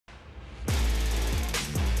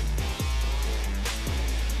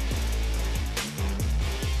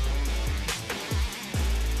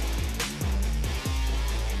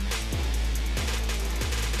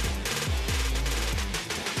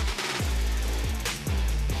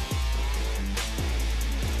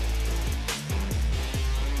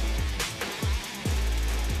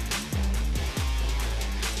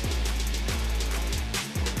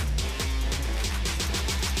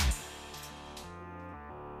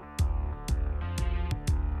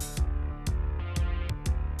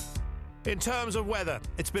In terms of weather,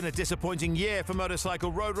 it's been a disappointing year for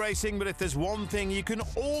motorcycle road racing, but if there's one thing you can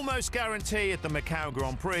almost guarantee at the Macau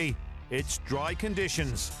Grand Prix, it's dry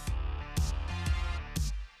conditions.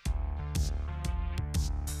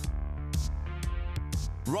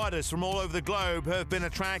 Riders from all over the globe have been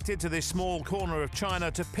attracted to this small corner of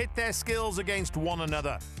China to pit their skills against one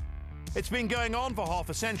another. It's been going on for half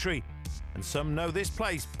a century, and some know this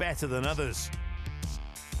place better than others.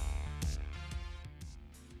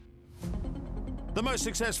 The most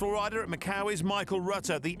successful rider at Macau is Michael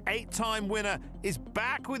Rutter. The 8-time winner is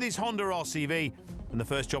back with his Honda RCV, and the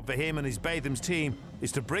first job for him and his Bathams team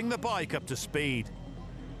is to bring the bike up to speed.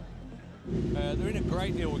 There isn't a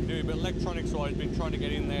great deal we can do, but electronics wise, been trying to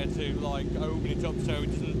get in there to like open it up so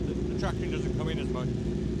the traction doesn't come in as much.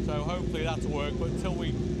 So hopefully that'll work. But until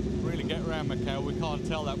we really get around Macau, we can't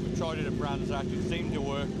tell that. We've tried it at Brands Hatch, it seemed to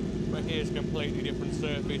work, but here's completely different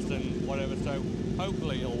surface and whatever. So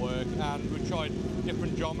hopefully it'll work. And we tried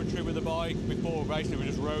different geometry with the bike before. Basically, we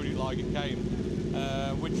just rode it like it came,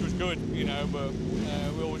 which was good, you know. But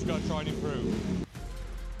we always got to try and improve.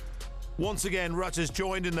 Once again, Rutter's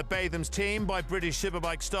joined in the Bathams team by British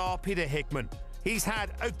Superbike star Peter Hickman. He's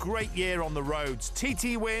had a great year on the roads.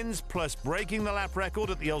 TT wins, plus breaking the lap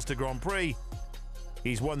record at the Ulster Grand Prix.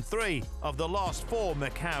 He's won 3 of the last 4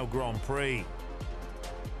 Macau Grand Prix.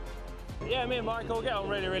 Yeah, me and Michael get on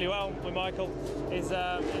really, really well with Michael. He's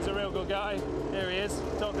a real good guy. Here he is,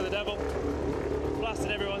 talk of the devil.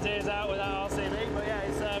 Blasted everyone's ears out with that RCV, but yeah,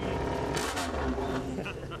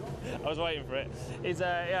 I was waiting for it. He's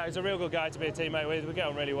a real good guy to be a teammate with. We get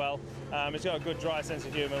on really well. He's got a good, dry sense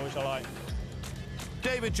of humour, which I like.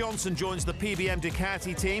 David Johnson joins the PBM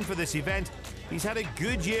Ducati team for this event. He's had a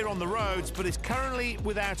good year on the roads, but is currently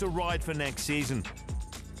without a ride for next season.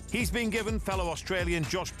 He's been given fellow Australian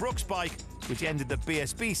Josh Brook's bike, which ended the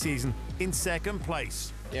BSB season in 2nd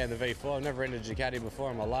place. Yeah, the V4. I've never ridden a Ducati before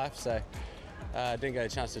in my life, so didn't get a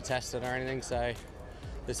chance to test it or anything, so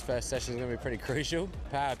this first session is going to be pretty crucial.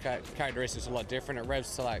 Power characteristics are a lot different. It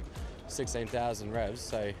revs to like 16,000 revs,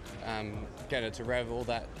 so getting it to rev all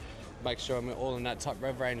that, make sure I'm all in that top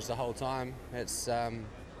rev range the whole time. It's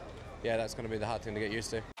yeah, that's going to be the hard thing to get used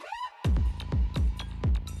to.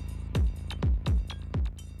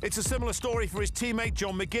 It's a similar story for his teammate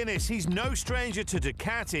John McGuinness. He's no stranger to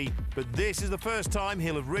Ducati, but this is the first time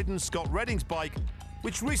he'll have ridden Scott Redding's bike,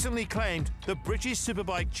 which recently claimed the British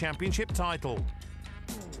Superbike Championship title.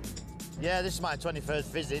 Yeah, this is my 21st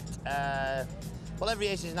visit. Well, every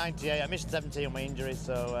year since '98, I missed 17 on my injury,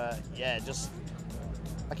 so yeah, just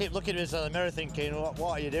I keep looking at myself in the mirror thinking,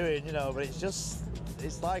 what are you doing, you know? But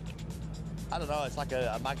it's like, I don't know, it's like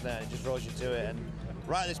a magnet, it just draws you to it. And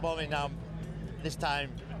right at this moment now,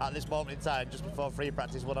 at this moment in time, just before free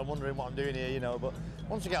practice, I'm wondering what I'm doing here, you know. But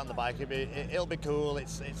once we get on the bike, it'll be cool.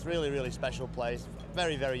 It's really, really special place,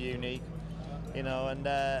 very, very unique, you know. And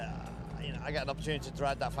you know, I get an opportunity to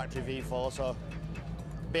ride that factory V4, so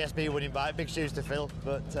BSB winning bike, big shoes to fill.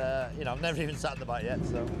 But you know, I've never even sat on the bike yet,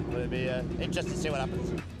 so it'll be interesting to see what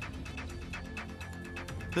happens.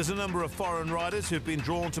 There's a number of foreign riders who've been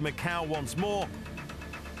drawn to Macau once more.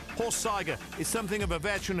 Horst Seiger is something of a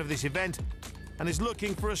veteran of this event and is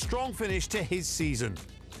looking for a strong finish to his season.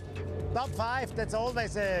 Top 5, that's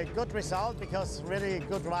always a good result because really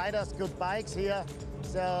good riders, good bikes here.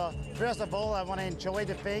 So first of all, I want to enjoy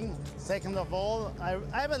the thing. Second of all,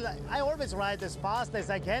 I always ride as fast as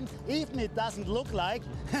I can, even it doesn't look like.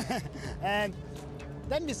 And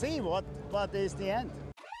then we see what is the end.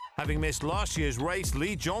 Having missed last year's race,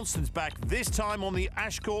 Lee Johnston's back this time on the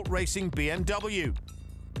Ashcourt Racing BMW.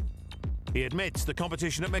 He admits the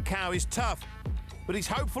competition at Macau is tough, but he's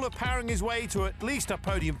hopeful of powering his way to at least a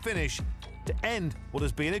podium finish to end what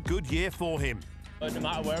has been a good year for him. No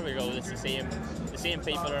matter where we go, just to see him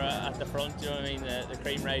people are at the front, you know what I mean? The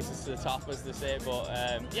cream races to the top, as they say. But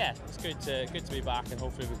yeah, it's good to be back, and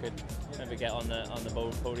hopefully we could maybe get on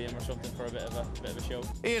the podium or something for a bit of a show.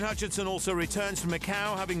 Ian Hutchinson also returns from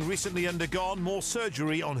Macau, having recently undergone more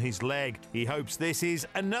surgery on his leg. He hopes this is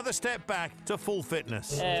another step back to full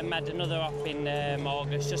fitness. I had another op in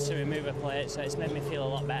August just to remove a plate, so it's made me feel a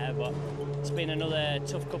lot better. But it's been another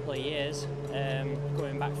tough couple of years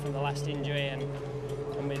going back from the last injury and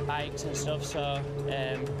with bikes and stuff, so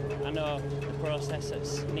I know the process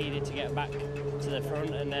that's needed to get back to the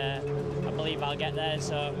front, and I believe I'll get there,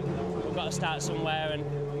 so we've got to start somewhere, and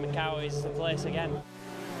Macau is the place again.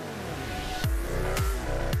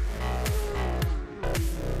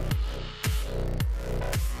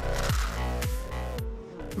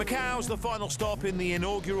 Macau's the final stop in the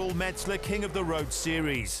inaugural Metzler King of the Road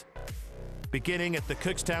series. Beginning at the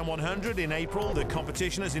Cookstown 100 in April, the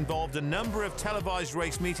competition has involved a number of televised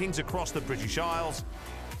race meetings across the British Isles,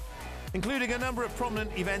 including a number of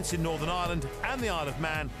prominent events in Northern Ireland and the Isle of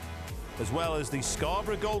Man, as well as the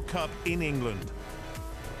Scarborough Gold Cup in England.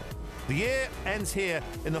 The year ends here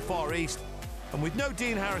in the Far East, and with no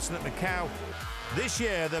Dean Harrison at Macau, this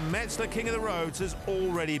year the Metzler King of the Roads has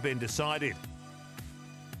already been decided.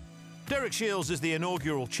 Derek Shields is the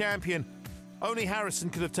inaugural champion. Only Harrison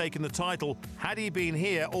could have taken the title had he been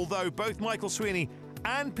here, although both Michael Sweeney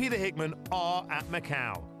and Peter Hickman are at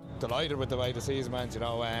Macau. Delighted with the way the season went, you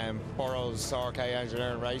know. Burroughs, RK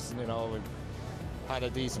Engineering Racing, you know, we've had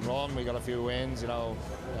a decent run, we got a few wins, you know.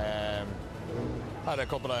 Had a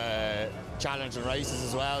couple of challenging races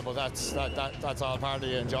as well, but that's all part of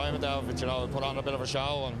the enjoyment of it, you know. Put on a bit of a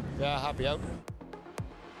show, and yeah, happy out.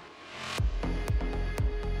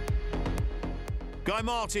 Guy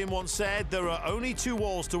Martin once said there are only two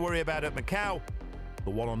walls to worry about at Macau,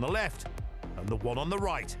 the one on the left and the one on the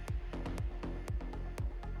right.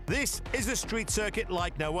 This is a street circuit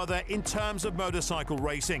like no other in terms of motorcycle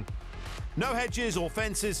racing. No hedges or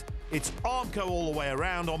fences, it's Armco all the way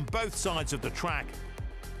around on both sides of the track.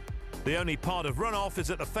 The only part of runoff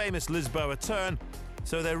is at the famous Lisboa turn,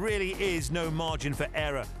 so there really is no margin for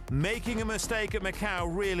error. Making a mistake at Macau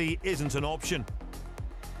really isn't an option.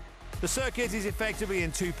 The circuit is effectively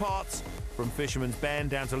in two parts. From Fisherman's Bend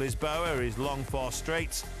down to Lisboa is long, fast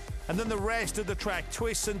straights, and then the rest of the track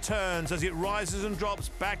twists and turns as it rises and drops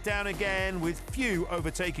back down again with few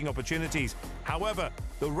overtaking opportunities. However,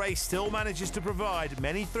 the race still manages to provide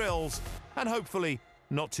many thrills and hopefully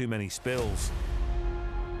not too many spills.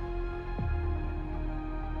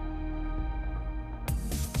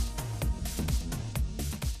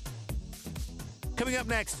 Coming up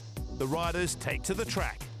next, the riders take to the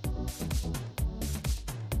track.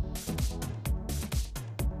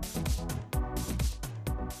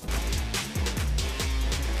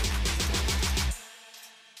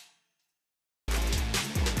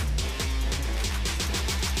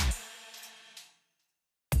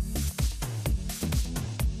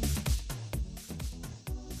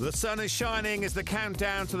 The sun is shining as the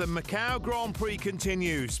countdown to the Macau Grand Prix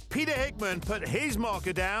continues. Peter Hickman put his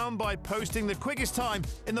marker down by posting the quickest time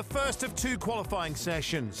in the first of two qualifying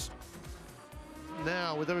sessions.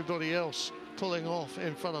 Now, with everybody else pulling off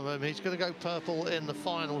in front of him, he's going to go purple in the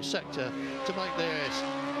final sector to make this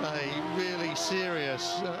a really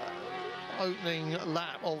serious opening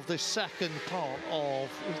lap of the second part of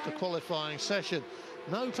the qualifying session.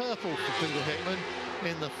 No purple for Peter Hickman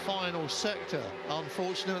in the final sector,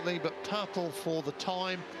 unfortunately, but purple for the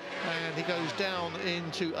time, and he goes down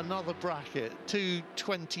into another bracket,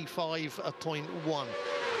 2:25.1.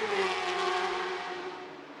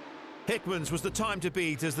 Hickman's was the time to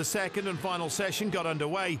beat as the second and final session got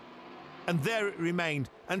underway, and there it remained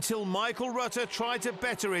until Michael Rutter tried to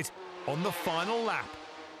better it on the final lap.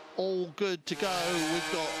 All good to go.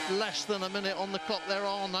 We've got less than a minute on the clock. There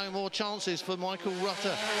are no more chances for Michael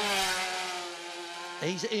Rutter.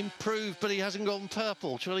 He's improved, but he hasn't gone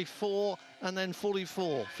purple. 24 and then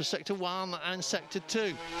 44 for Sector 1 and Sector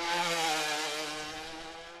 2.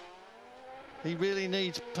 He really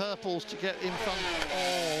needs purples to get in front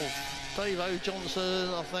of Dave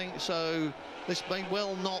O'Johnson, I think. So this may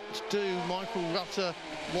well not do Michael Rutter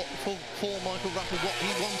for Michael Rutter what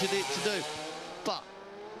he wanted it to do. But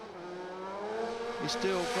he's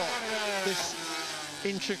still got this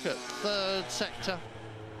intricate third sector.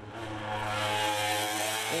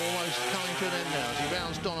 Almost coming to an end now as he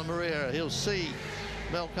rounds Donna Maria. He'll see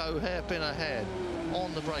Melco hairpin ahead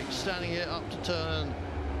on the brake, standing it up to turn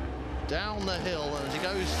down the hill, and as he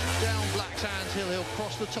goes down Black Sands Hill, he'll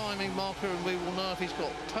cross the timing marker, and we will know if he's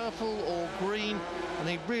got purple or green, and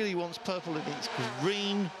he really wants purple and it's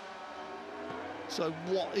green. So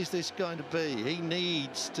what is this going to be? He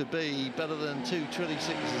needs to be better than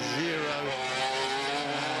 2:26.0.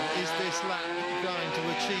 Is this lap going to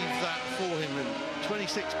achieve that for him? And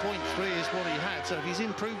 26.3 is what he had, so if he's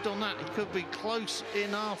improved on that, it could be close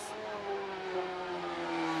enough.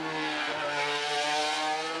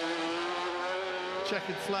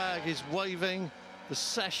 Checkered flag is waving. The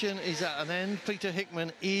session is at an end. Peter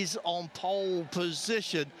Hickman is on pole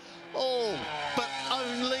position. Oh, but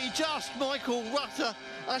only just Michael Rutter,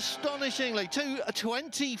 astonishingly,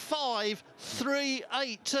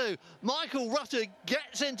 2:25.382. Michael Rutter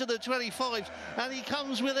gets into the 25s, and he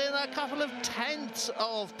comes within a couple of tenths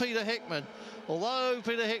of Peter Hickman. Although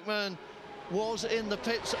Peter Hickman was in the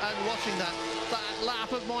pits and watching that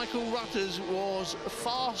lap of Michael Rutter's was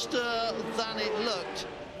faster than it looked.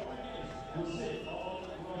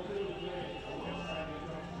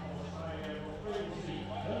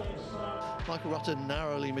 Michael Rutter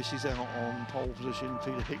narrowly misses out on pole position.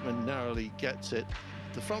 Peter Hickman narrowly gets it.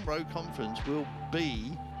 The front row conference will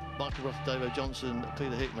be Michael Rutter, David Johnson,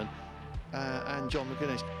 Peter Hickman and John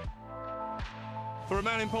McGuinness. For a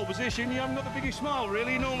man in pole position, you haven't got the biggest smile,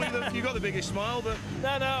 really. Normally you've got the biggest smile, but... No,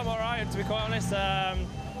 I'm all right, to be quite honest.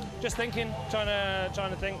 Just thinking, trying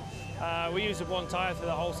to think. We used one tyre for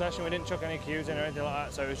the whole session. We didn't chuck any cues in or anything like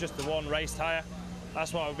that, so it was just the one race tyre.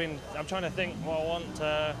 That's what I'm trying to think what I want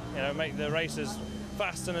to, make the race as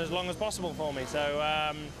fast and as long as possible for me. So,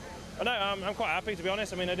 but no, I'm quite happy, to be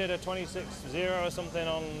honest. I mean, I did a 26.0 or something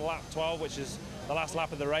on lap 12, which is the last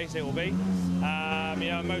lap of the race it will be.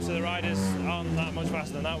 Most of the riders aren't that much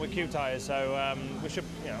faster than that with Q tyres, so we should,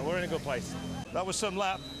 we're in a good place. That was some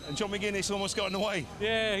lap, and John McGuinness almost got in the way.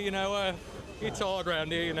 Yeah, it's hard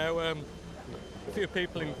around here, a few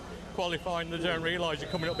people in qualifying, they don't realise you're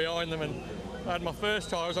coming up behind them, and I had my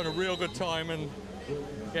first tyre, I was on a real good time, and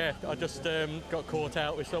yeah, I just got caught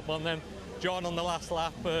out with someone. Then John on the last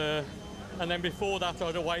lap, and then before that I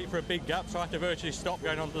had to wait for a big gap, so I had to virtually stop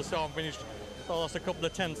going on to the start and finish. I lost a couple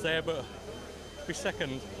of tenths there, but to be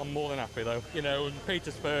second, I'm more than happy though. And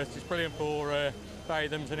Peter's first, it's brilliant for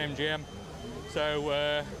Bathams and MGM.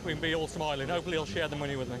 So we can be all smiling. Hopefully he'll share the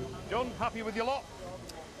money with me. John, happy with your lot?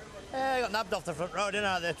 Yeah, I got nabbed off the front row, didn't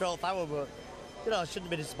I, at the 12th hour, but, I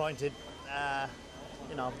shouldn't be disappointed. I've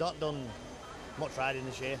not done much riding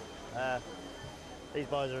this year. These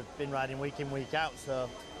boys have been riding week in, week out, so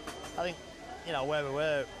I think,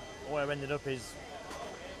 where we ended up is,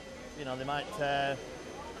 they might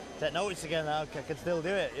take notice again now. I can still do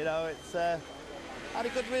it, It's I had a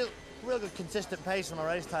good, real good consistent pace on my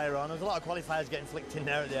race tyre on. There was a lot of qualifiers getting flicked in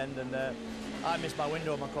there at the end, and I missed my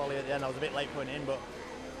window on my quali at the end. I was a bit late putting it in, but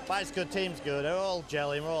fight's good, team's good. They're all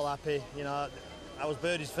gelling, we're all happy. I was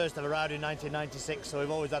Birdie's first ever rider in 1996, so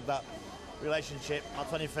we've always had that relationship. Our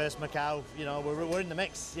 21st Macau, we're in the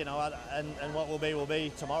mix, and what will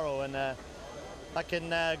be tomorrow. And I can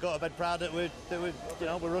go to bed proud that we're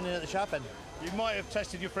running at the sharp end. You might have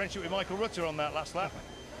tested your friendship with Michael Rutter on that last lap.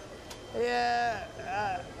 Yeah,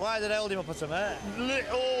 why did I hold him up or something?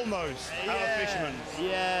 Almost, out of Fisherman's.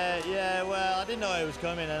 Yeah, well, I didn't know he was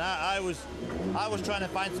coming, and I was trying to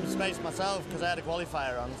find some space myself because I had a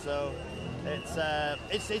qualifier on, so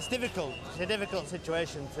it's difficult. It's a difficult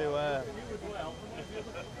situation to...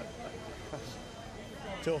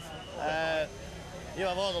 tough. You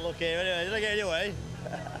have all the luck here anyway. Did I get in your way?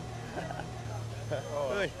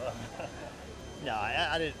 No,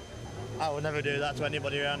 I didn't. I would never do that to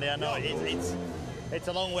anybody around here. No, it's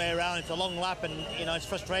a long way around. It's a long lap, and it's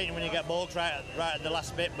frustrating when you get balked right at the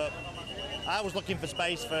last bit. But I was looking for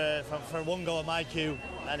space for one go at my cue,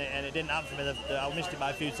 and it didn't happen for me. I missed it by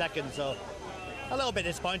a few seconds, so a little bit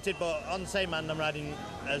disappointed. But on the same hand, I'm riding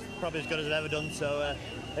probably as good as I've ever done, so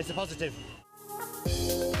it's a positive.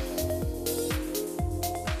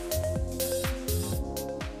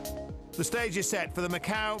 The stage is set for the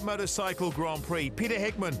Macau Motorcycle Grand Prix. Peter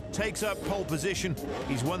Hickman takes up pole position.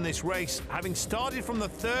 He's won this race, having started from the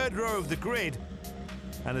third row of the grid,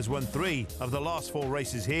 and has won 3 of the last 4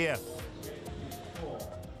 races here.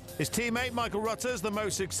 His teammate Michael Rutter is the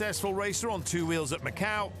most successful racer on 2 wheels at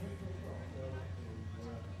Macau.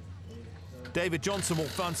 David Johnson will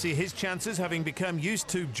fancy his chances, having become used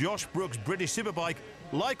to Josh Brook's British Superbike.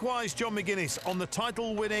 Likewise, John McGuinness on the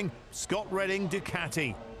title-winning Scott Redding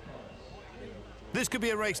Ducati. This could be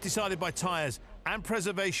a race decided by tyres, and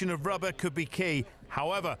preservation of rubber could be key.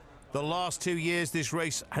 However, the last 2 years this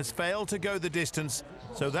race has failed to go the distance,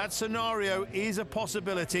 so that scenario is a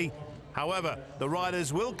possibility. However, the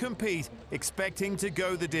riders will compete expecting to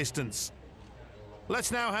go the distance.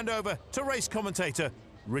 Let's now hand over to race commentator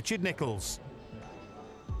Richard Nichols.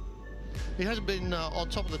 He hasn't been on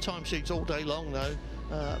top of the timesheets all day long though,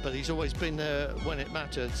 but he's always been there when it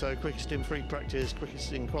mattered. So quickest in free practice,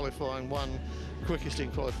 quickest in qualifying 1, quickest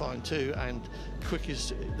in qualifying 2, and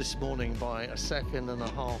quickest this morning by 1.5 seconds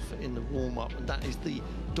in the warm-up, and that is the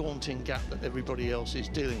daunting gap that everybody else is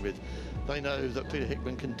dealing with. They know that Peter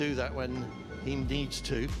Hickman can do that when he needs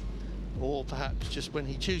to, or perhaps just when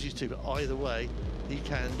he chooses to, but either way he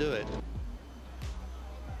can do it.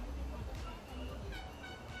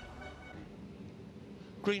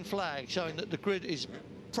 Green flag showing that the grid is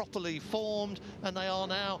properly formed, and they are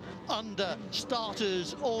now under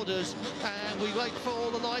starters' orders, and we wait for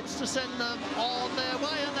all the lights to send them on their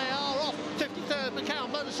way, and they are off. 53rd Macau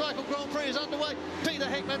Motorcycle Grand Prix is underway. Peter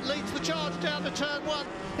Hickman leads the charge down to turn 1.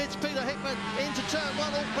 It's Peter Hickman into turn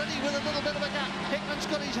 1 already with a little bit of a gap. Hickman's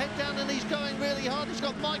got his head down and he's going really hard. He's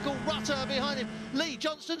got Michael Rutter behind him. Lee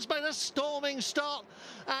Johnston's made a storming start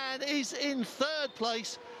and is in 3rd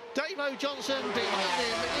place. Davo Johnson behind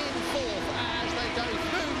him in fourth as they go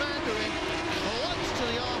through Mandarin, close to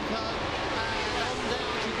the Arco and on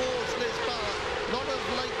down towards Lisboa. A lot of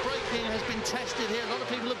late braking has been tested here. A lot of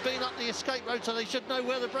people have been up the escape road, so they should know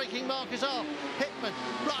where the braking markers are. Hickman,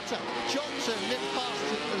 Rutter, Johnson nipped past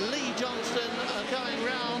Lee Johnston, going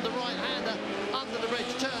round the right-hander under the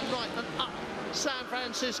bridge, turn right and up San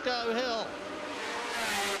Francisco Hill.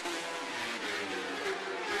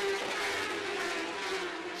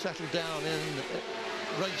 Settled down in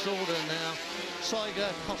race order now.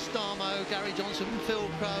 Saiger, Costamo, Gary Johnson, Phil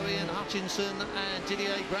Crowe, Ian Hutchinson and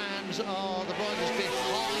Didier Grams are the riders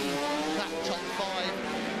behind that top five.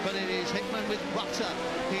 But it is Hickman with Rutter,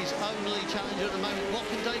 his only challenger at the moment. What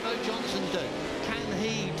can Davo Johnson do? Can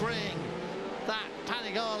he bring that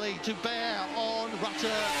Panigale to bear on Rutter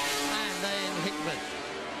and then Hickman?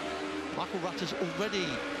 Michael Rutter's already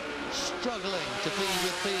struggling to be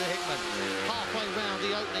with Peter Hickman. Halfway round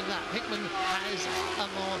the opening lap, Hickman has a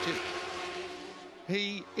margin.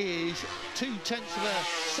 He is 0.2 of a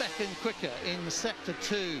second quicker in sector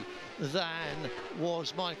 2 than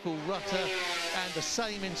was Michael Rutter, and the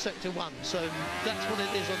same in sector 1. So that's what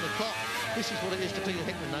it is on the clock. This is what it is to Peter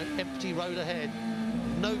Hickman, though. Empty road ahead.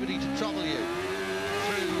 Nobody to trouble you.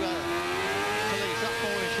 Through police up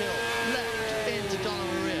Moorish Hill, left into Donna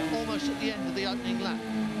Maria, almost at the end of the opening lap.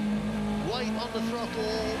 Weight on the throttle,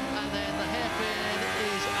 and then the hairpin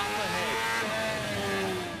is up ahead.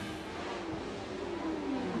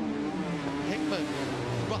 Hickman,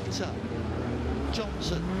 Rutter,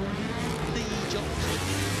 Johnson, Lee Johnson.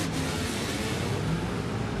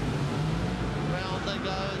 Round they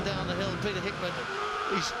go and down the hill. Peter Hickman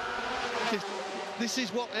this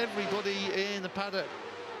is what everybody in the paddock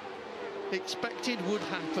expected would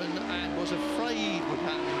happen and was afraid would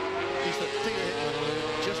happen, is that Peter Hickman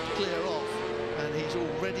would just clear off, and he's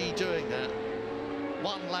already doing that.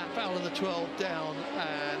 One lap out of the 12 down,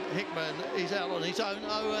 and Hickman is out on his own.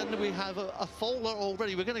 Oh, and we have a faller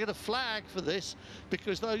already. We're going to get a flag for this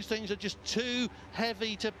because those things are just too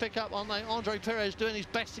heavy to pick up on. Andre Perez doing his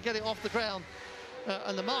best to get it off the ground.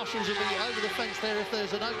 And the marshals will be over the fence there if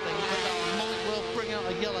there's an opening, but that might well bring out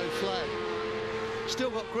a yellow flag.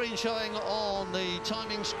 Still got green showing on the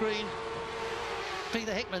timing screen.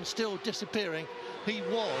 Peter Hickman still disappearing. He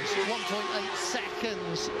was 1.8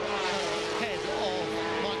 seconds ahead of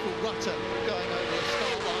Michael Rutter going over the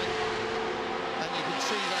start line. And you can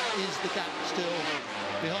see that is the gap still.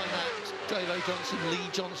 Behind that, Davo Johnson, Lee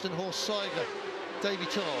Johnston, Horst Saiger, Davy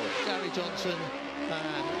Toll, Gary Johnson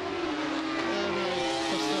and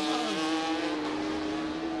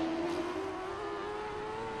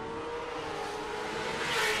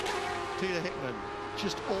Peter Hickman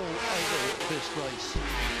just all over this race.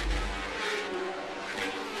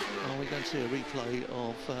 Are we going to see a replay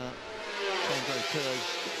of Andre Perez?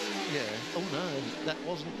 Yeah. Oh no, that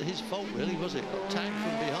wasn't his fault really, was it? Got tagged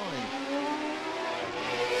from behind.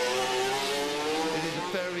 It is a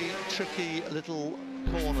very tricky little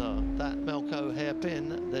corner, that Melco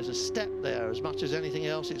hairpin. There's a step there as much as anything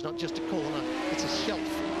else. It's not just a corner, it's a shelf.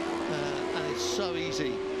 And it's so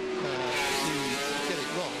easy to get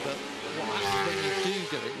it wrong. But what happens when you do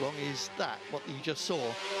get it wrong is that, what you just saw,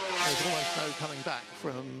 there's almost no coming back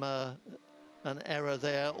from an error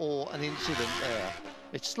there or an incident there.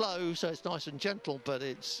 It's slow, so it's nice and gentle, but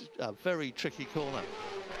it's a very tricky corner.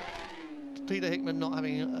 Peter Hickman not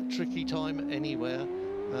having a tricky time anywhere.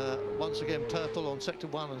 Once again, purple on sector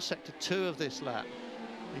 1 and sector 2 of this lap.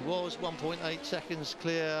 He was 1.8 seconds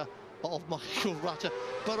clear of Michael Rutter,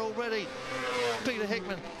 but already Peter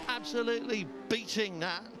Hickman absolutely beating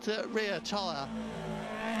that rear tyre.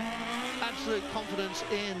 Absolute confidence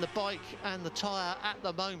in the bike and the tyre at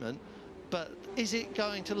the moment, but is it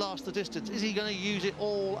going to last the distance? Is he going to use it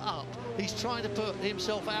all up? He's trying to put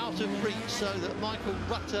himself out of reach so that Michael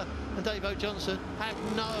Rutter and Davo Johnson have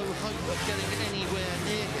no hope of getting anywhere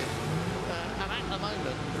near him. And at the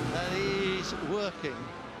moment, that is working.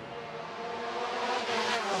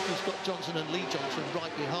 He's got Johnson and Lee Johnson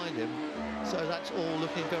right behind him, so that's all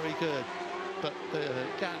looking very good. But the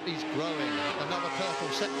gap is growing. Another purple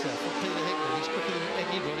sector for Peter Hickman. He's quicker than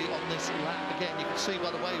anybody on this lap. Again, you can see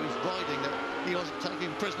by the way he was riding that he wasn't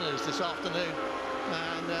taking prisoners this afternoon.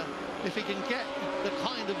 And if he can get the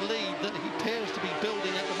kind of lead that he appears to be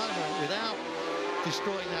building at the moment without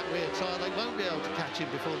destroying that rear tyre, they won't be able to catch him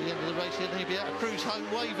before the end of the race. He'll be able to cruise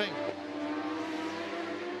home waving.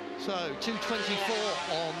 So 2:24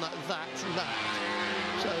 on that lap.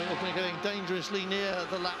 So we're going dangerously near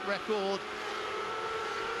the lap record.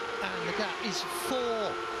 And the gap is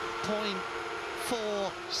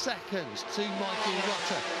 4.4 seconds to Michael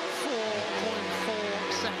Rutter.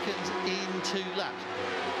 4.4 seconds in 2 laps.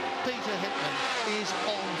 Peter Hickman is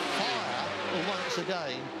on fire once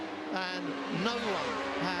again, and no one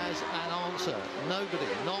has an answer. Nobody,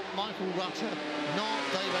 not Michael Rutter, not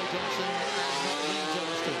David Johnson, and not Lee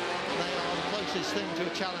Johnston. They are the closest thing to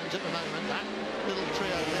a challenge at the moment. That little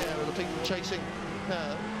trio there are the people chasing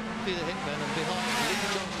Peter Hickman, and behind Lee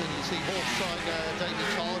Johnston you see horse tiger David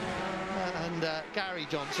Todd and Gary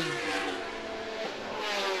Johnson.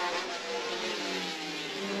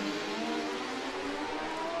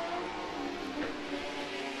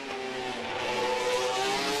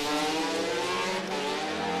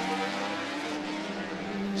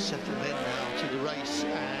 Settled in now to the race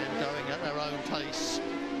and going at their own pace.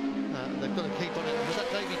 They've got to keep on it. Was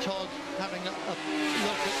that Davy Todd having a look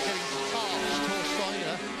at getting past horse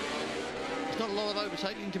rider? There's not a lot of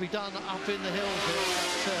overtaking to be done up in the hills here,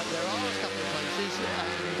 but there are a couple of places,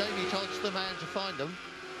 and Davy Todd's the man to find them.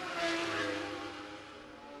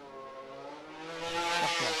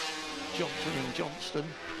 Johnson and Johnston.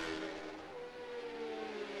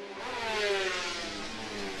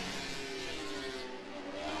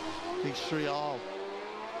 These three are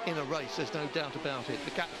in a race, there's no doubt about it.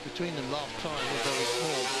 The gaps between them last time were very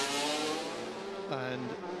small, and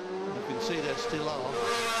you can see there still are.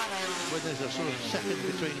 When there's a sort of second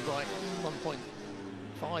between like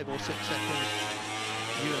 1.5 or 6 seconds,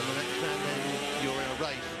 you and the next man, then you're in a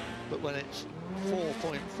race. But when it's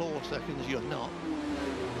 4.4 seconds, you're not.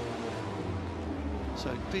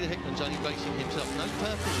 So Peter Hickman's only racing himself. No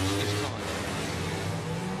purpose this time.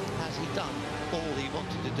 Has he done all he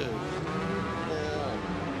wanted to do? Or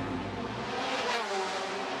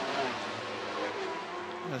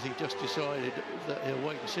has he just decided that he'll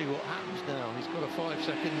wait and see what happens now? He's got a 5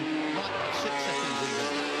 second, might be 6 seconds even.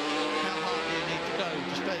 How hard do you need to go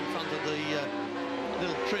to stay in front of the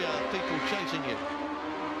little trio of people chasing you?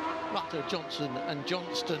 Rutter, Johnson and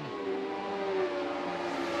Johnston.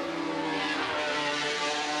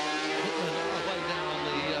 Hickman away now on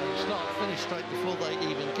the start-finish straight before they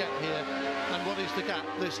even get here. And what is the gap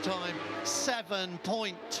this time?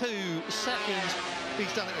 7.2 seconds.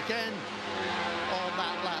 He's done it again on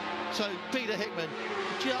that lap. So Peter Hickman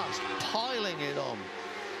just piling it on.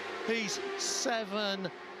 He's 7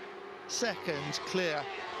 seconds clear.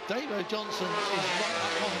 David Johnson is right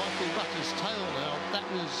up on Michael Rutter's tail now. That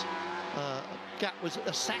was gap was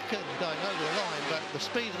a second going over the line, but the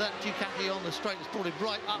speed of that Ducati on the straight has brought him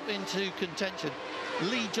right up into contention.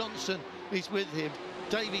 Lee Johnston is with him.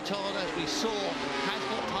 Davy Todd, as we saw, has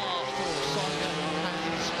got past Horse Tiger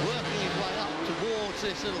and is working his way up towards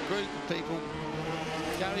this little group of people.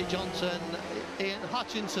 Gary Johnson, Ian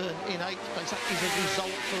Hutchinson in 8th place. That is a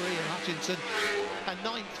result for Ian Hutchinson. And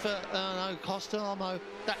 9th for Costello.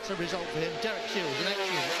 That's a result for him. Derek Shields, an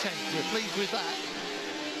excellent 10th. We're pleased with that.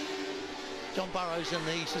 John Burrows and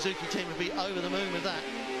the Suzuki team will be over the moon with that.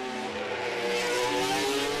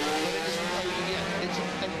 But it isn't over yet. It's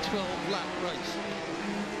a 12-lap race.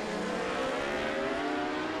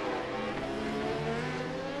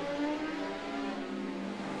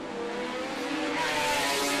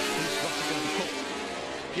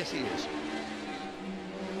 Yes, he is.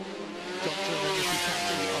 Johnson and the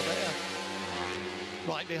Ducati are there.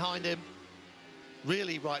 Right behind him.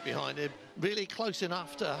 Really right behind him. Really close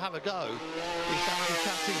enough to have a go. He's down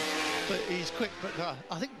Ducati, but he's quick. But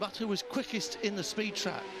I think Rutter was quickest in the speed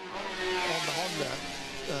trap on the Honda.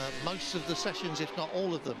 Most of the sessions, if not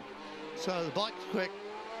all of them. So the bike's quick.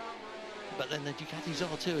 But then the Ducatis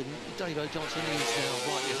are too. And David Johnson is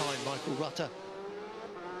now right behind Michael Rutter.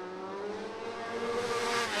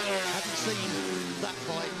 Hadn't seen that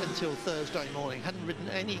bike until Thursday morning. Hadn't ridden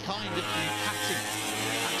any kind of Ducati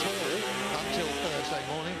at all until Thursday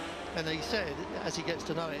morning. And he said, as he gets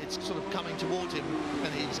to know it, it's sort of coming towards him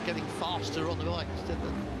and he's getting faster on the bike.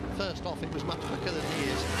 First off, it was much quicker than he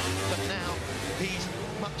is, but now he's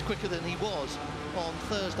much quicker than he was on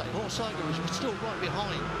Thursday. Horse Tiger was still right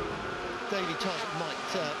behind. Davy Todd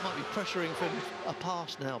might be pressuring for a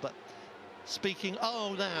pass now, but speaking,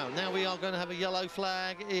 now we are going to have a yellow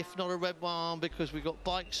flag, if not a red one, because we've got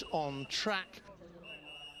bikes on track.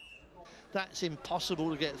 That's impossible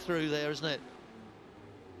to get through there, isn't it?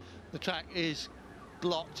 The track is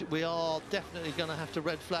blocked. We are definitely going to have to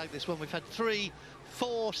red flag this one. We've had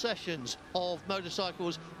 3-4 sessions of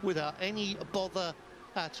motorcycles without any bother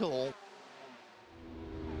at all.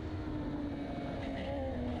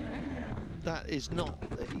 That is not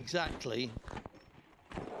exactly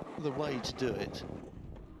the way to do it.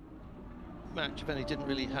 Matt Giovanni didn't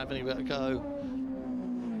really have anywhere to go.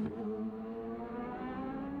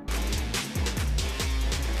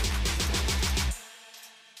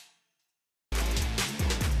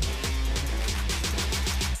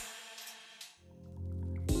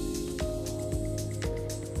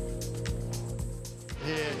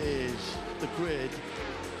 grid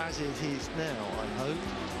as it is now, I hope.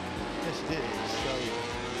 Yes, it is. So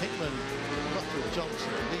Hickman, Rutter,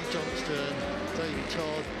 Johnson, Lee Johnston, David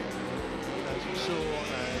Todd, as we saw,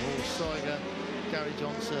 and Paul Steiger, Gary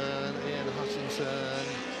Johnson, Ian Hutchinson,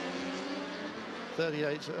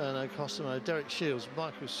 38 Erno Costomo, Derek Shields,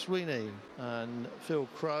 Michael Sweeney and Phil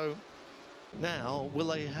Crow. Now, will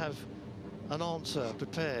they have an answer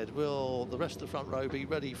prepared? Will the rest of the front row be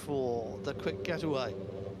ready for the quick getaway?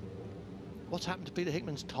 What's happened to Peter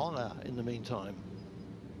Hickman's tyre in the meantime?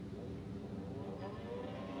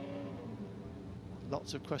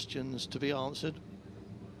 Lots of questions to be answered.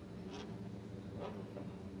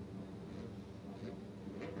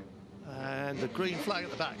 And the green flag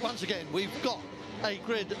at the back. Once again, we've got a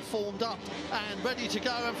grid formed up and ready to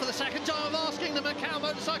go. And for the second time of asking, the Macau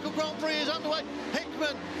Motorcycle Grand Prix is underway.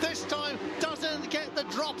 Hickman this time doesn't get the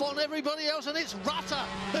drop on everybody else, and it's Rutter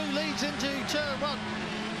who leads into turn one.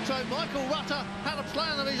 So Michael Rutter had a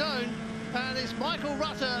plan of his own, and it's Michael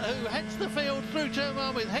Rutter who heads the field through turn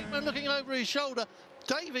one with Hickman looking over his shoulder.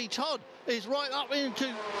 Davey Todd is right up into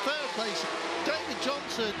third place. David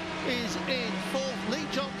Johnson is in fourth. Lee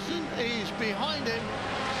Johnson is behind him.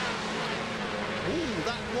 Ooh,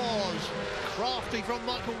 that was crafty from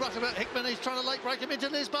Michael Rutter, but Hickman is trying to late break him into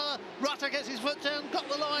Lisboa. Rutter gets his foot down, got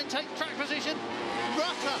the line, takes track position.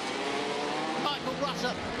 Michael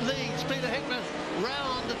Rutter leads Peter Hickman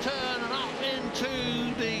round the turn and up into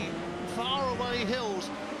the faraway hills.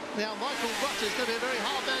 Now, Michael Rutter is going to be a very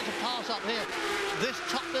hard man to pass up here. This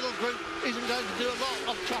top middle group isn't going to do a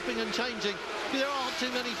lot of chopping and changing. There aren't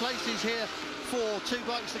too many places here for two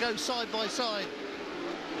bikes to go side by side.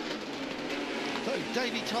 So,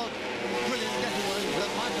 Davey Todd, brilliant getaway.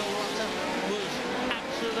 Michael Rutter was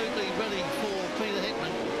absolutely ready for Peter Hickman.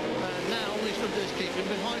 And now all he's going to do is keep him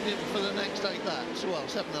behind him for the next 8 laps. Well,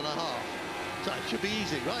 7.5. So it should be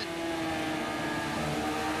easy, right?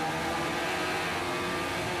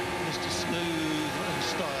 Mr. Smooth and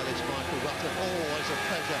stylish Michael Rutter. Always a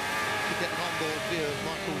pleasure to get an onboard view of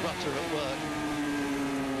Michael Rutter at work.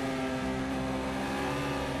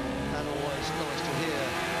 And always nice to hear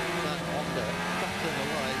that Honda crackling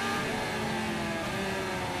away.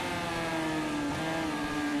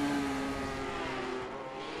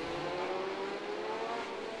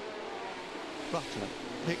 Rutter,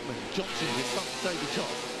 Hickman, Johnson in front of David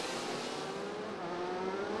Todd.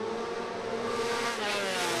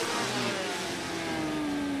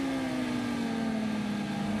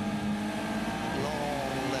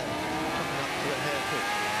 Long left, coming up to a hairpin.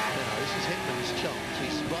 Now, this is Hickman's chance.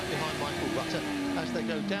 He's right behind Michael Rutter as they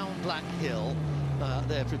go down Black Hill.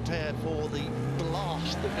 They're prepared for the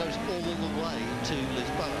blast that goes all the way to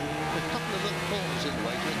Lisboa. With a couple of little corners in the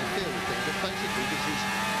way to interfere with things, but basically this is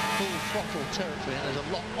full throttle territory and there's a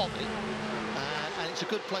lot of it. And it's a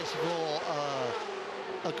good place for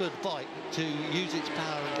a good bike to use its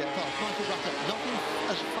power and get past. Michael Rutter not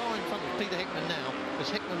as far in front of Peter Hickman now as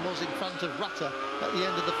Hickman was in front of Rutter at the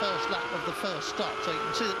end of the first lap of the first start. So you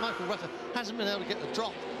can see that Michael Rutter hasn't been able to get the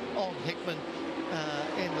drop on Hickman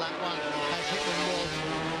in lap one as Hickman was.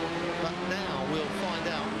 But now we'll find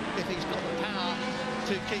out if he's got the power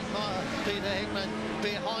to keep Peter Hickman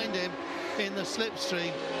behind him in the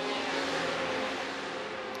slipstream.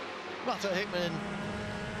 Rutter, Hickman,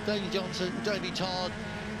 Davey Johnson, Davey Todd,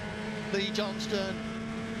 Lee Johnston.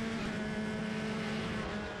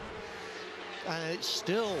 And it's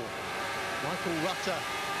still Michael Rutter.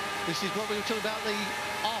 This is what we were talking about, the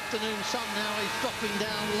afternoon sun now is dropping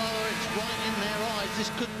down lower. It's right in their eyes.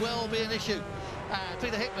 This could well be an issue.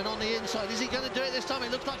 Peter Hickman on the inside. Is he going to do it this time?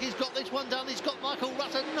 It looks like he's got this one done. He's got Michael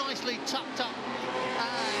Rutter nicely tucked up.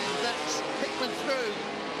 And that's Hickman through.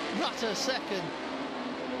 Rutter second.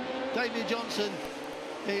 David Johnson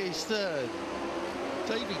is third.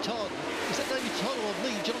 Davey Todd. Is that Davey Todd or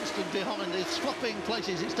Lee Johnston behind? They're swapping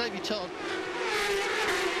places. It's Davey Todd.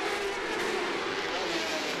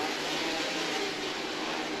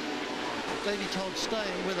 Davey Todd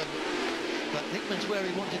staying with him. But Hickman's where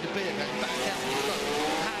he wanted to be again, back out in front.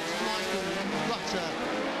 Has Michael Rutter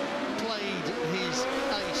played his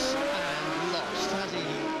ace and lost? Has he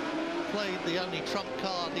played the only trump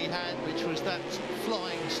card he had, which was that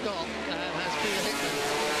flying stop? And has Peter Hickman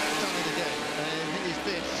done it again? And is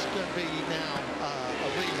this going to be now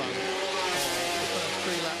a rerun of the first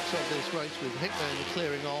 3 laps of this race with Hickman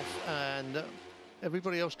clearing off and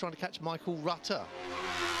everybody else trying to catch Michael Rutter?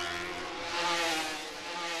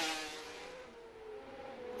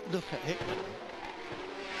 Look at Hickman.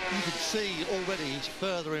 You can see already he's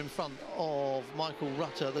further in front of Michael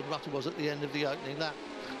Rutter than Rutter was at the end of the opening lap.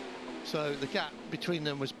 So the gap between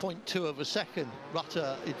them was 0.2 of a second.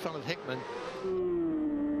 Rutter in front of Hickman.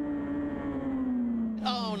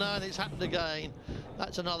 and it's happened again.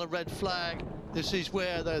 That's another red flag. This is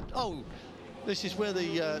where the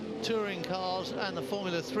touring cars and the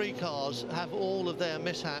Formula 3 cars have all of their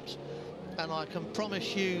mishaps, and I can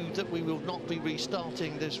promise you that we will not be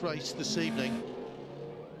restarting this race this evening.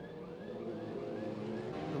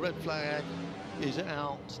 The red flag is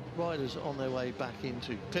out, riders on their way back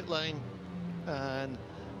into pit lane, and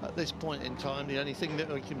at this point in time the only thing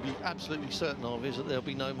that we can be absolutely certain of is that there'll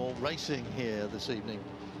be no more racing here this evening.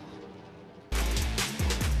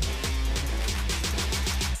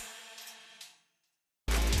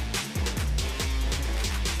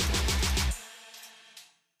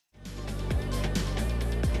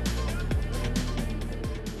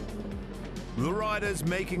 The riders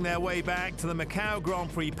making their way back to the Macau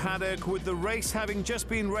Grand Prix paddock, with the race having just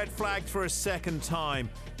been red flagged for a second time.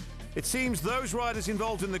 It seems those riders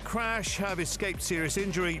involved in the crash have escaped serious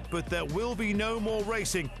injury, but there will be no more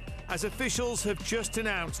racing, as officials have just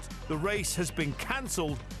announced the race has been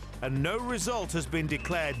cancelled and no result has been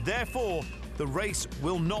declared. Therefore, the race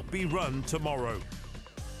will not be run tomorrow.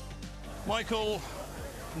 Michael,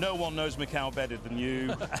 no one knows Macau better than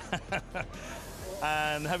you.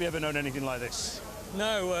 And have you ever known anything like this?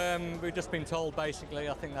 No, we've just been told basically.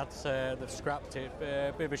 I think that's they've scrapped it.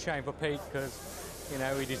 A bit of a shame for Pete, because you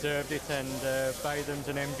know he deserved it, and Bathams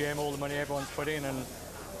and MGM, all the money everyone's put in, and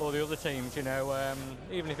all the other teams. You know,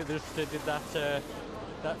 even if it just did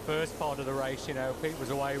that first part of the race, you know, Pete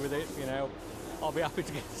was away with it. You know, I'll be happy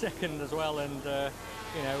to get second as well, and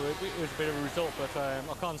you know, it was a bit of a result, but I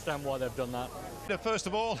can't understand why they've done that. First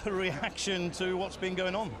of all, a reaction to what's been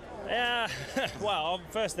going on. Yeah, well,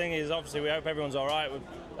 first thing is obviously we hope everyone's all right.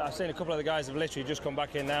 I've seen a couple of the guys have literally just come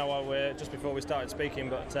back in now while just before we started speaking,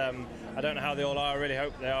 but I don't know how they all are. I really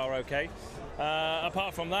hope they are okay.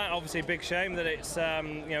 Apart from that, obviously big shame that it's you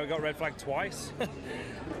know, we got red flagged twice.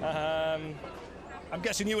 I'm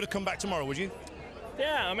guessing you would have come back tomorrow, would you?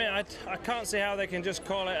 Yeah, I mean, I can't see how they can just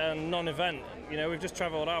call it a non-event. You know, we've just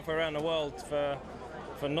travelled halfway around the world for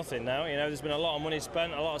nothing now. You know, there's been a lot of money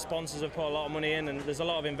spent, a lot of sponsors have put a lot of money in, and there's a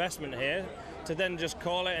lot of investment here. To then just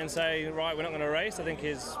call it and say, right, we're not going to race, I think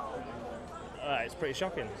is it's pretty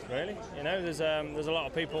shocking, really. You know, there's a lot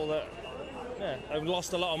of people that have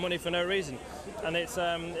lost a lot of money for no reason, and it's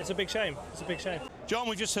a big shame. It's a big shame. John,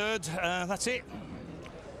 we just heard that's it.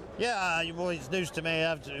 Yeah, well, it's news to me.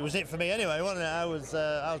 It was it for me anyway, wasn't it? I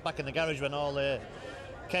was back in the garage when all the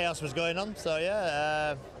chaos was going on. So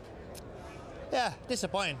yeah,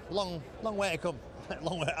 disappointing. Long way to come.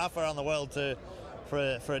 Long way halfway around the world for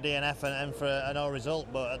a DNF and for a no result.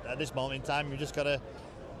 But at this moment in time, you've just got to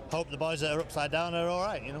hope the boys that are upside down are all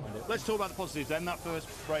right. You know. Let's talk about the positives then. That first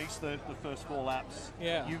race, the first 4 laps.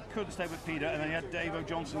 Yeah. You could have stayed with Peter, and then you had Dave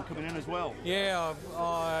Johnson coming in as well. Yeah,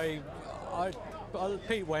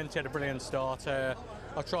 Pete went, he had a brilliant start. I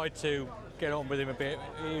tried to get on with him a bit.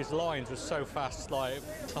 His lines were so fast, like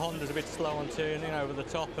the Honda's a bit slow on turning over the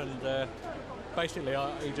top, and basically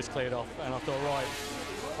he just cleared off, and I thought, right,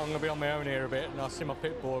 I'm going to be on my own here a bit, and I see my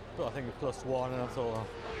pit board, I think +1, and I thought,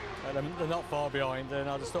 they're not far behind, and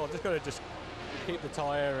I just thought, I've just got to keep the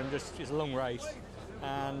tyre, and it's a long race,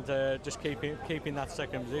 and just keeping that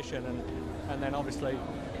second position, and then obviously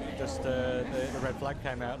just the red flag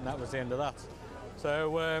came out, and that was the end of that.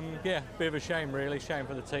 So yeah, bit of a shame really, shame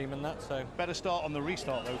for the team and that. So better start on the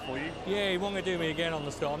restart though for you. Yeah, he won't do me again on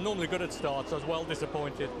the start. I'm normally good at starts, so I was well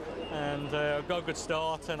disappointed, and got a good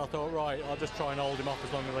start, and I thought, right, I'll just try and hold him off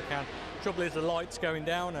as long as I can. Trouble is the light's going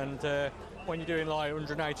down, and when you're doing like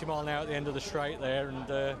 180 mile an hour at the end of the straight there,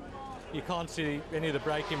 and you can't see any of the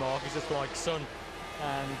braking mark, it's just like sun,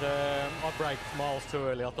 and I braked miles too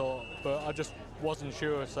early, I thought, but I just wasn't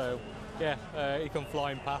sure. So yeah, he come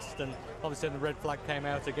flying past, and obviously the red flag came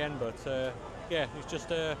out again, but yeah, it's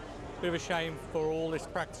just a bit of a shame for all this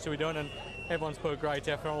practice we've done, and everyone's put a great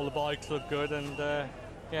effort, all the bikes look good, and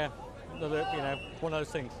yeah, you know, one of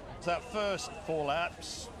those things. So that first 4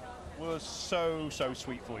 laps was so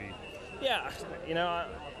sweet for you. Yeah, you know,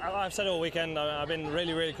 I've said all weekend, I've been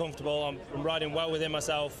really comfortable. I'm riding well within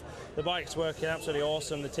myself. The bike's working absolutely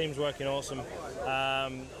awesome. The team's working awesome.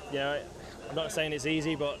 You know, I'm not saying it's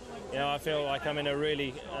easy, but you know, I feel like I'm in a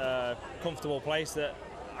really comfortable place that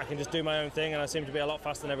I can just do my own thing, and I seem to be a lot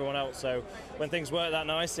faster than everyone else. So when things work that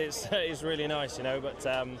nice, it's really nice, you know. But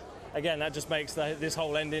again, that just makes this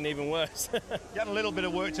whole ending even worse. You had a little bit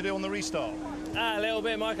of work to do on the restart. A little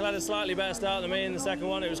bit. Michael had a slightly better start than me in the second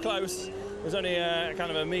one. It was close. There was only kind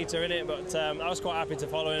of a metre in it, but I was quite happy to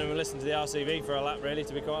follow him and listen to the RCV for a lap, really,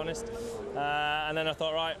 to be quite honest. And then I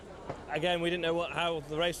thought, right, again, we didn't know how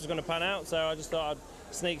the race was going to pan out, so I just thought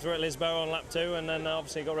sneak through at Lisboa on lap 2, and then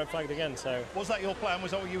obviously got red flagged again. So Was that your plan?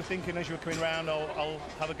 Was that what you were thinking as you were coming round? I'll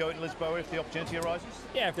have a go at Lisboa if the opportunity arises?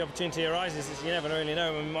 yeah, if the opportunity arises, you never really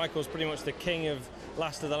know. I mean, Michael's pretty much the king of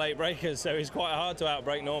last of the late breakers, so he's quite hard to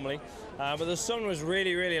outbrake normally. But the sun was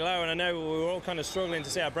really, really low, and I know we were all kind of struggling to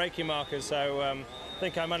see our braking markers, so I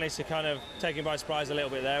think I managed to kind of take him by surprise a little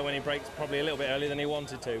bit there when he braked probably a little bit earlier than he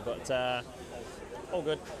wanted to, but all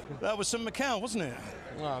good. That was some Macau, wasn't it?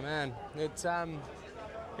 Oh man, it's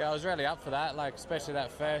yeah, I was really up for that. Like especially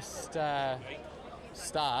that first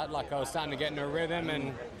start. Like I was starting to get into a rhythm,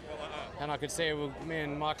 and I could see me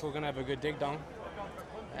and Michael were going to have a good dig dong.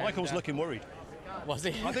 Michael's looking worried. Was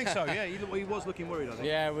he? I think so. Yeah, he was looking worried. I think.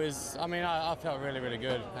 Yeah, it was. I mean, I felt really, really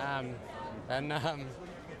good.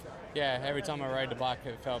 Yeah, every time I rode the bike,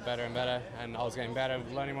 it felt better and better, and I was getting better,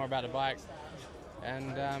 learning more about the bike.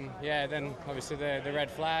 And yeah, then obviously the red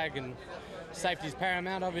flag, and safety's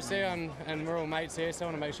paramount, obviously, and we're all mates here, so I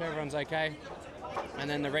want to make sure everyone's okay. And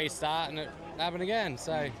then the restart, and it happened again.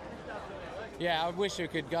 So yeah, I wish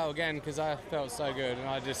it could go again because I felt so good, and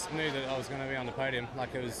I just knew that I was going to be on the podium.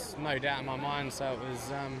 Like it was no doubt in my mind. So it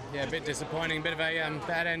was yeah, a bit disappointing, a bit of a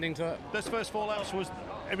bad ending to it. Those first 4 laps, was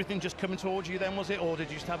everything just coming towards you then, was it, or did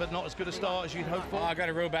you just have not as good a start as you'd hoped for? I got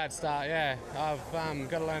a real bad start, yeah. I've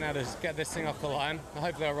got to learn how to get this thing off the line.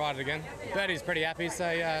 Hopefully I'll ride it again. Birdie's pretty happy,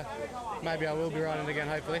 so maybe I will be riding it again,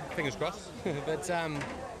 hopefully. Fingers crossed. But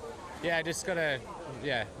yeah, just got a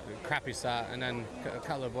crappy start, and then a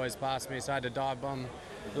couple of boys passed me, so I had to dive bomb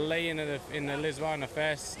Lee in the Lisboa in the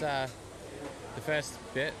first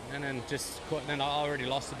bit, and then just caught. Then I already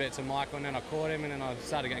lost a bit to Michael, and then I caught him, and then I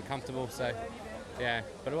started getting comfortable. So yeah,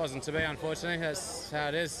 but it wasn't to be, unfortunately. That's how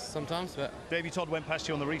it is sometimes. But Davey Todd went past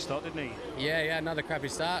you on the restart, didn't he? Yeah, another crappy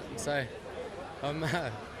start. So and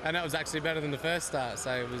that was actually better than the first start.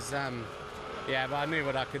 So it was yeah, but I knew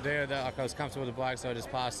what I could do. That I was comfortable with the bike, so I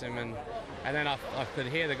just passed him, and then I could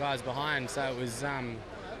hear the guys behind. So it was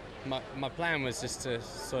my plan was just to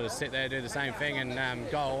sort of sit there, do the same thing,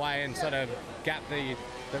 and go away and sort of gap the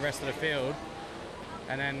rest of the field,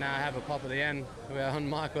 and then have a pop at the end on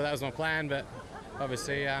Michael. That was my plan, but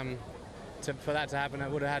obviously for that to happen,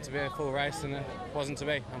 it would have had to be a full race, and it wasn't to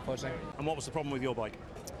be, unfortunately. And what was the problem with your bike?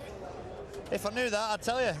 If I knew that, I'd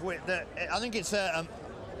tell you. I think it's a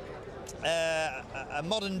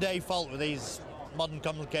modern day fault with these modern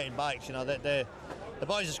complicated bikes. You know, the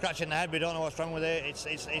boys are scratching their head. We don't know what's wrong with it.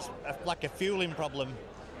 It's like a fueling problem.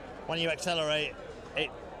 When you accelerate,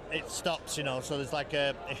 it stops. You know, so there's like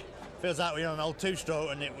it feels like we're on an old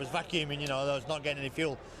 2-stroke and it was vacuuming. You know, there was not getting any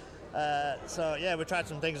fuel. So yeah, we tried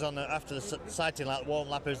some things on after the sighting lap. Warm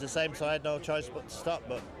lap was the same, so I had no choice but to stop.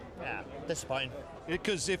 But yeah, disappointing.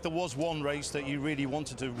 Because if there was one race that you really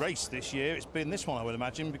wanted to race this year, it's been this one, I would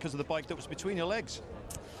imagine, because of the bike that was between your legs.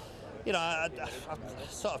 You know, I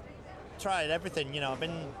sort of tried everything. You know, I've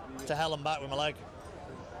been to hell and back with my leg.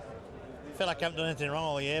 I feel like I haven't done anything wrong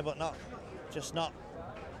all year, but not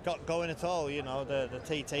got going at all. You know, the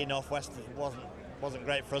TT Northwest wasn't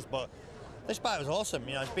great for us, but this bike was awesome.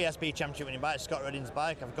 You know, it's BSB Championship winning bike, Scott Redding's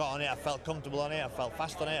bike. I've got on it, I felt comfortable on it, I felt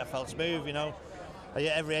fast on it, I felt smooth. You know,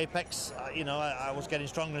 every apex, you know, I was getting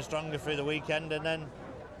stronger and stronger through the weekend, and then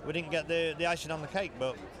we didn't get the icing on the cake,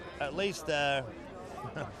 but at least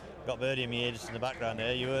got Birdie in my ear just in the background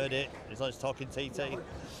there. You heard it. He's like talking TT.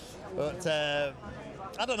 But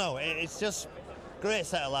I don't know. It's just great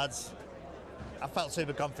set of lads. I felt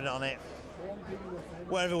super confident on it.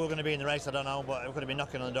 Wherever we're going to be in the race, I don't know, but we're going to be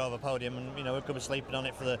knocking on the door of a podium, and you know we could be sleeping on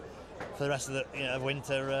it for the rest of the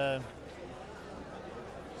winter.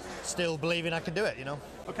 Still believing I can do it, you know.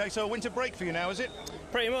 Okay, so a winter break for you now, is it?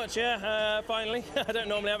 Pretty much, yeah. Finally, I don't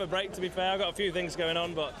normally have a break, to be fair. I've got a few things going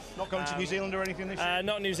on, but not going to New Zealand or anything this year.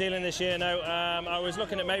 Not New Zealand this year, no. I was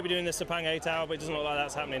looking at maybe doing the Sepang 8 Hour, but it doesn't look like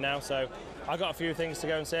that's happening now. So I've got a few things to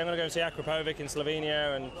go and see. I'm going to go and see Akrapovic in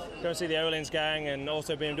Slovenia, and go and see the Olins gang, and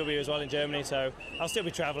also BMW as well in Germany. So I'll still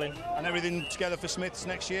be travelling. And everything together for Smiths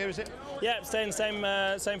next year, is it? Yeah, staying same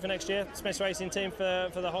for next year. Smiths Racing team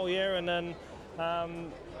for the whole year, and then.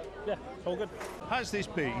 Yeah, all good. Has this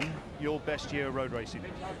been your best year of road racing?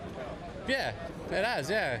 Yeah, it has,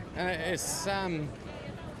 yeah. And it's,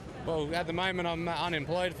 well, at the moment I'm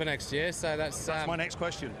unemployed for next year, so that's my next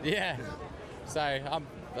question. Yeah. So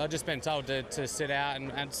I've just been told to sit out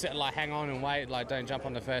and sit, like, hang on and wait, like, don't jump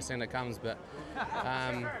on the first thing that comes, but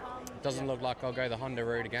doesn't look like I'll go the Honda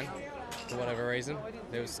route again, for whatever reason.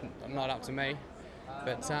 It was not up to me.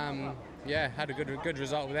 But yeah, had a good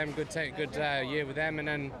result with them, good year with them, and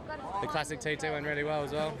then the Classic T2 went really well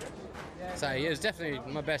as well. So yeah, it was definitely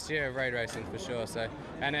my best year of road racing for sure. So,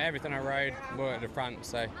 and everything I rode were at the front.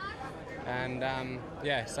 So And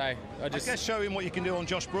yeah, so I guess showing what you can do on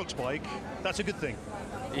Josh Brook's bike, that's a good thing.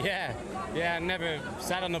 Yeah, I never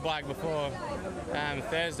sat on the bike before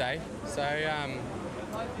Thursday, so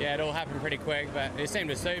yeah, it all happened pretty quick, but it seemed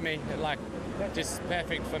to suit me. Like, just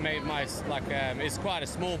perfect for me. It's quite a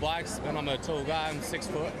small bike, and I'm a tall guy. I'm 6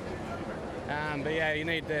 foot. But yeah, you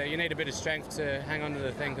need a bit of strength to hang on to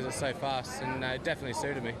the thing because it's so fast, and it definitely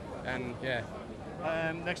suited me. And yeah.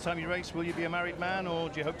 Next time you race, will you be a married man, or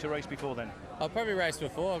do you hope to race before then? I'll probably race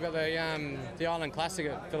before. I've got the Island Classic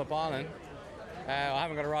at Phillip Island. I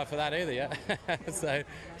haven't got a ride for that either yet, so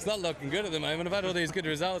it's not looking good at the moment. I've had all these good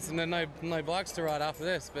results and then no bikes to ride after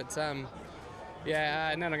this, but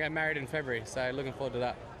yeah, and then I'll get married in February, so looking forward to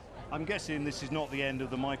that. I'm guessing this is not the end of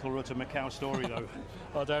the Michael Rutter Macau story, though.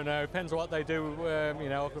 I don't know. Depends on what they do. You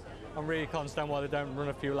know, I'm really can't understand why they don't run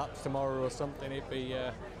a few laps tomorrow or something. It'd be,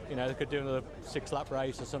 you know, they could do another 6-lap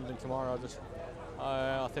race or something tomorrow.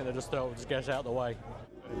 I think they just get us out of the way.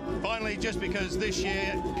 Finally, just because this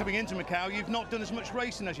year, coming into Macau, you've not done as much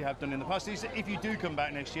racing as you have done in the past. If you do come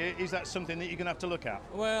back next year, is that something that you're going to have to look at?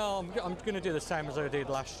 Well, I'm going to do the same as I did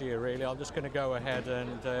last year, really. I'm just going to go ahead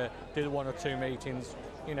and do 1 or 2 meetings.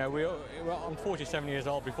 You know, I'm 47 years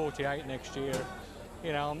old, I'll be 48 next year.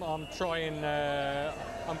 You know, I'm trying,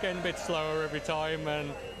 I'm getting a bit slower every time, and,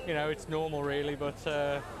 you know, it's normal, really,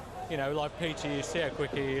 but... you know, like Peachy, you see how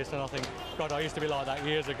quick he is, and I think, God, I used to be like that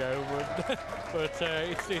years ago, but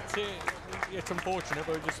it's unfortunate,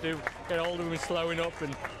 but we just do get older and slowing up,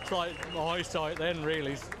 and it's like my eyesight then,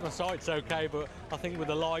 really. My sight's okay, but I think with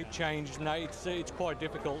the light change, it's quite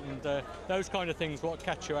difficult, and those kind of things what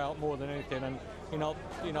catch you out more than anything, and you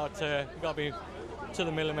got to be to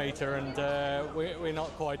the millimetre, and we're not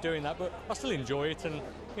quite doing that, but I still enjoy it, and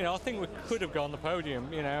you know, I think we could have gone on the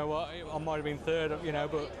podium. You know, I might have been third, you know,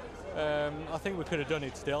 but I think we could have done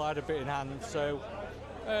it still. I had a bit in hand, so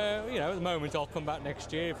you know, at the moment I'll come back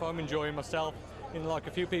next year if I'm enjoying myself. You know, like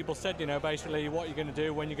a few people said, you know, basically what you're going to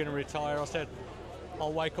do when you're going to retire. I said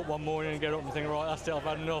I'll wake up one morning and get up and think, right, that's it, I've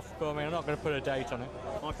had enough. But I mean, I'm not going to put a date on it.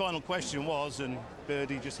 My final question was, and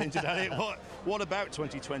Birdie just hinted at it, what about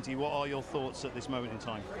 2020? What are your thoughts at this moment in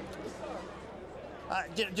time?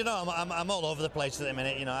 You know, I'm all over the place at the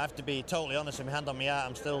minute. You know, I have to be totally honest with my hand on my heart.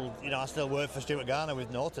 I'm still, you know, I still work for Stuart Garner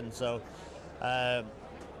with Norton, so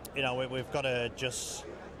you know, we've got to just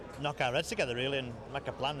knock our heads together really and make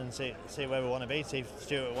a plan and see where we want to be. See if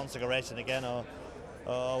Stuart wants to go racing again or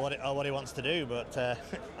what he wants to do. But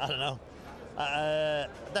I don't know.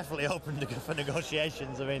 Definitely open for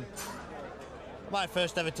negotiations. I mean, my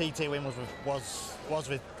first ever TT win was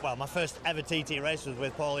with my first ever TT race was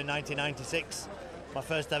with Paul in 1996. My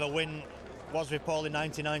first ever win was with Paul in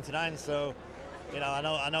 1999. So, you know,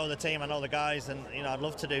 I know the team, I know the guys, and you know, I'd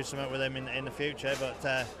love to do something with them in the future.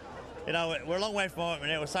 But you know, we're a long way from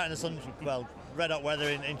it. We're sat in the sun, well, red hot weather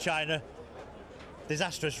in China.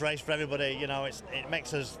 Disastrous race for everybody. You know, it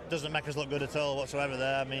doesn't make us look good at all whatsoever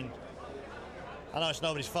there. I mean, I know it's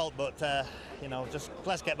nobody's fault, but you know, just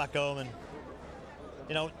let's get back home and.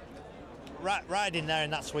 You know, riding there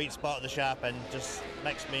in that sweet spot at the sharp end just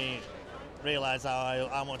makes me realise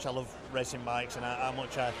how much I love racing bikes and how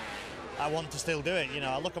much I want to still do it. You know,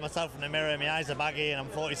 I look at myself in the mirror and my eyes are baggy and I'm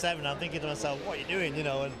 47 and I'm thinking to myself, what are you doing, you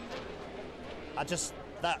know? And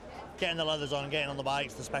getting the leathers on and getting on the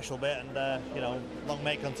bike's the special bit, and, you know, long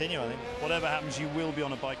may it continue, I think. Whatever happens, you will be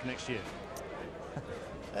on a bike next year?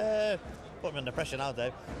 Put me under pressure now,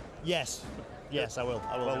 Dave. Yes, I will.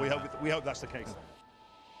 Well, we hope that's the case.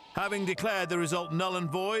 Having declared the result null and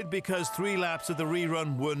void because 3 laps of the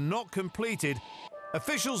rerun were not completed,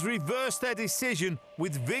 officials reversed their decision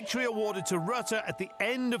with victory awarded to Rutter at the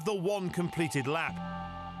end of the 1 completed lap.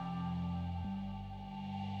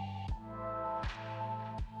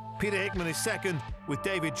 Peter Hickman is second, with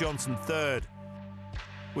David Johnson third.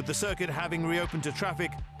 With the circuit having reopened to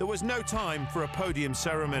traffic, there was no time for a podium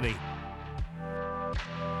ceremony.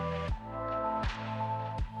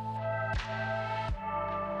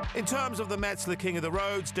 In terms of the Metzler King of the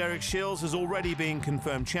Roads, Derek Shills has already been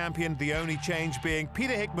confirmed champion, the only change being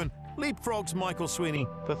Peter Hickman leapfrogs Michael Sweeney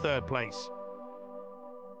for 3rd place.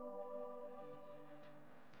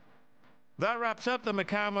 That wraps up the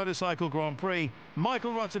Macau Motorcycle Grand Prix.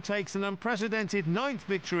 Michael Rutter takes an unprecedented 9th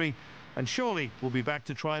victory and surely will be back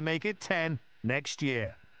to try and make it 10 next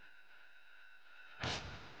year.